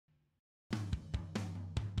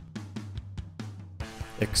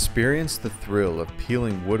Experience the thrill of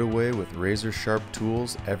peeling wood away with razor-sharp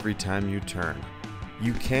tools every time you turn.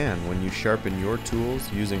 You can when you sharpen your tools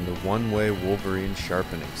using the Oneway Wolverine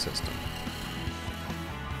Sharpening System.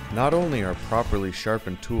 Not only are properly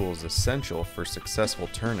sharpened tools essential for successful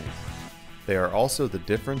turning, they are also the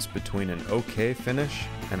difference between an okay finish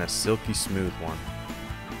and a silky smooth one.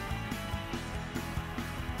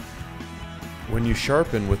 When you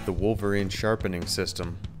sharpen with the Wolverine Sharpening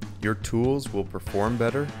System, your tools will perform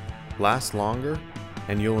better, last longer,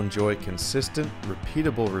 and you'll enjoy consistent,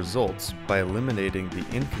 repeatable results by eliminating the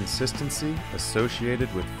inconsistency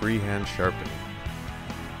associated with freehand sharpening.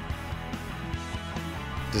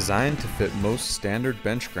 Designed to fit most standard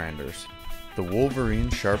bench grinders, the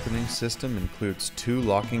Wolverine Sharpening System includes 2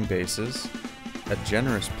 locking bases, a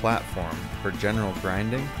generous platform for general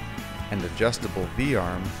grinding, and adjustable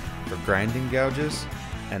V-arm for grinding gouges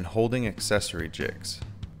and holding accessory jigs.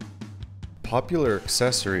 Popular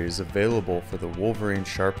accessories available for the Wolverine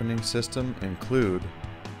Sharpening System include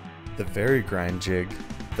the vari-grind jig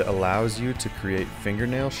that allows you to create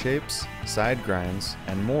fingernail shapes, side grinds,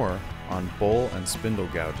 and more on bowl and spindle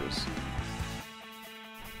gouges.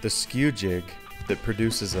 The skew jig that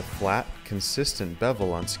produces a flat, consistent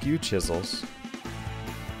bevel on skew chisels.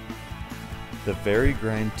 The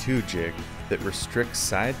vari-grind 2 jig that restricts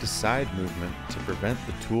side-to-side movement to prevent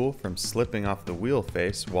the tool from slipping off the wheel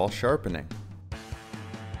face while sharpening.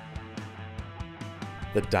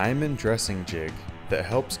 The diamond dressing jig that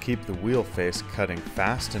helps keep the wheel face cutting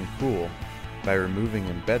fast and cool by removing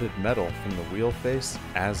embedded metal from the wheel face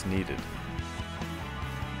as needed.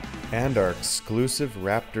 And our exclusive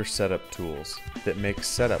Raptor setup tools that make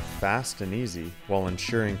setup fast and easy while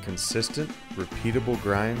ensuring consistent, repeatable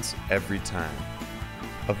grinds every time.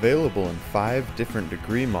 Available in 5 different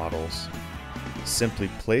degree models, simply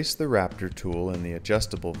place the Raptor tool in the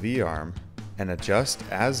adjustable V-arm and adjust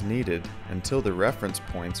as needed until the reference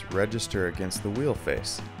points register against the wheel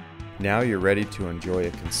face. Now you're ready to enjoy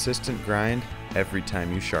a consistent grind every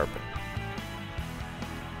time you sharpen.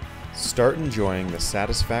 Start enjoying the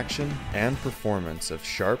satisfaction and performance of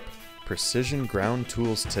sharp, precision ground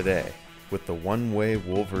tools today with the Oneway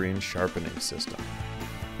Wolverine Sharpening System.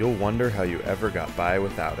 You'll wonder how you ever got by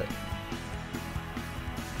without it.